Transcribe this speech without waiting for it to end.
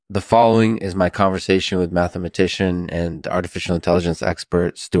The following is my conversation with mathematician and artificial intelligence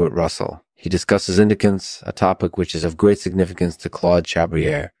expert Stuart Russell. He discusses indicants, a topic which is of great significance to Claude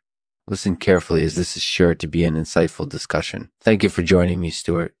Chabrier. Listen carefully, as this is sure to be an insightful discussion. Thank you for joining me,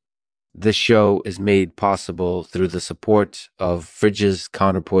 Stuart. This show is made possible through the support of Fridges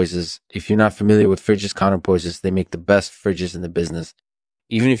Counterpoises. If you're not familiar with Fridges Counterpoises, they make the best fridges in the business.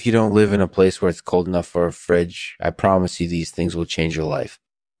 Even if you don't live in a place where it's cold enough for a fridge, I promise you these things will change your life.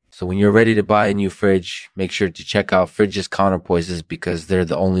 So when you're ready to buy a new fridge, make sure to check out Fridges Counterpoises because they're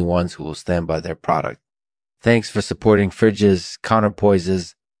the only ones who will stand by their product. Thanks for supporting Fridges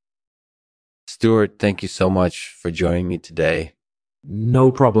Counterpoises. Stuart, thank you so much for joining me today. No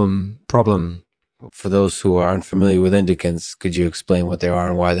problem. For those who are unfamiliar with indicants, could you explain what they are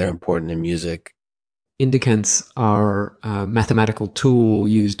and why they're important in music? Indicants are a mathematical tool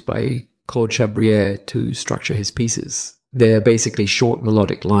used by Claude Chabrier to structure his pieces. They're basically short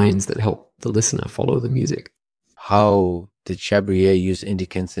melodic lines that help the listener follow the music. How did Chabrier use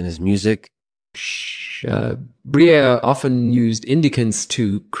indicants in his music? Chabrier often used indicants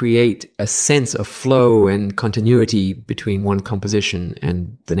to create a sense of flow and continuity between one composition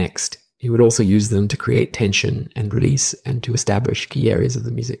and the next. He would also use them to create tension and release and to establish key areas of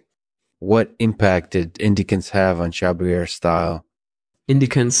the music. What impact did indicants have on Chabrier's style?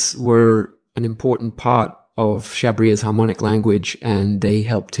 Indicants were an important part of Chabrier's harmonic language, and they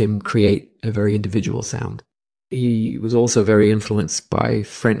helped him create a very individual sound. He was also very influenced by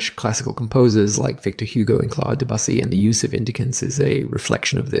French classical composers like Victor Hugo and Claude Debussy, and the use of indicants is a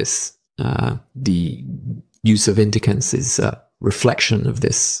reflection of this. The use of indicants is a reflection of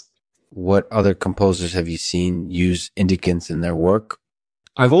this. What other composers have you seen use indicants in their work?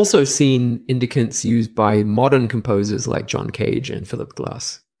 I've also seen indicants used by modern composers like John Cage and Philip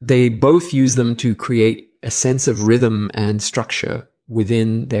Glass. They both use them to create a sense of rhythm and structure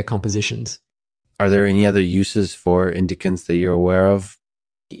within their compositions. Are there any other uses for indicants that you're aware of?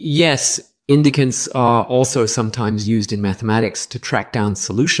 Yes, indicants are also sometimes used in mathematics to track down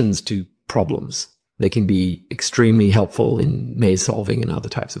solutions to problems. They can be extremely helpful in maze solving and other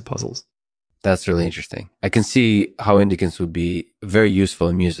types of puzzles. That's really interesting. I can see how indicants would be very useful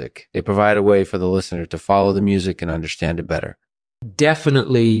in music. They provide a way for the listener to follow the music and understand it better.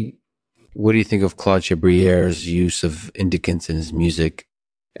 Definitely. What do you think of Claude Chabrier's use of indicants in his music?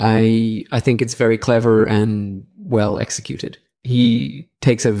 I think it's very clever and well executed. He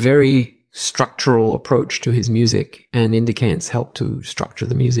takes a very structural approach to his music, and indicants help to structure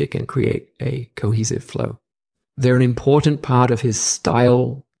the music and create a cohesive flow. They're an important part of his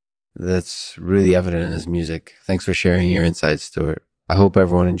style. That's really evident in his music. Thanks for sharing your insights, Stuart. I hope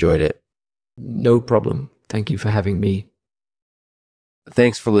everyone enjoyed it. No problem. Thank you for having me.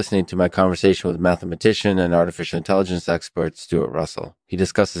 Thanks for listening to my conversation with mathematician and artificial intelligence expert Stuart Russell. He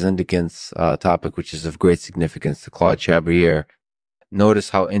discusses indicants, a topic which is of great significance to Claude Chabrier.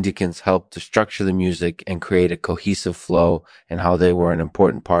 Notice how indicants help to structure the music and create a cohesive flow, and how they were an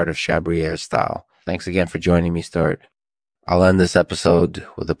important part of Chabrier's style. Thanks again for joining me, Stuart. I'll end this episode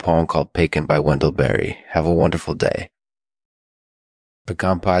with a poem called Pecan by Wendell Berry. Have a wonderful day.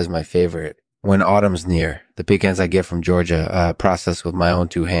 Pecan pie is my favorite. When autumn's near, the pecans I get from Georgia, process with my own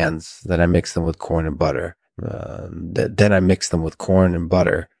two hands. Then I mix them with corn and butter. A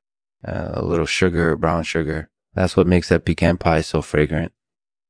little sugar, brown sugar. That's what makes that pecan pie so fragrant.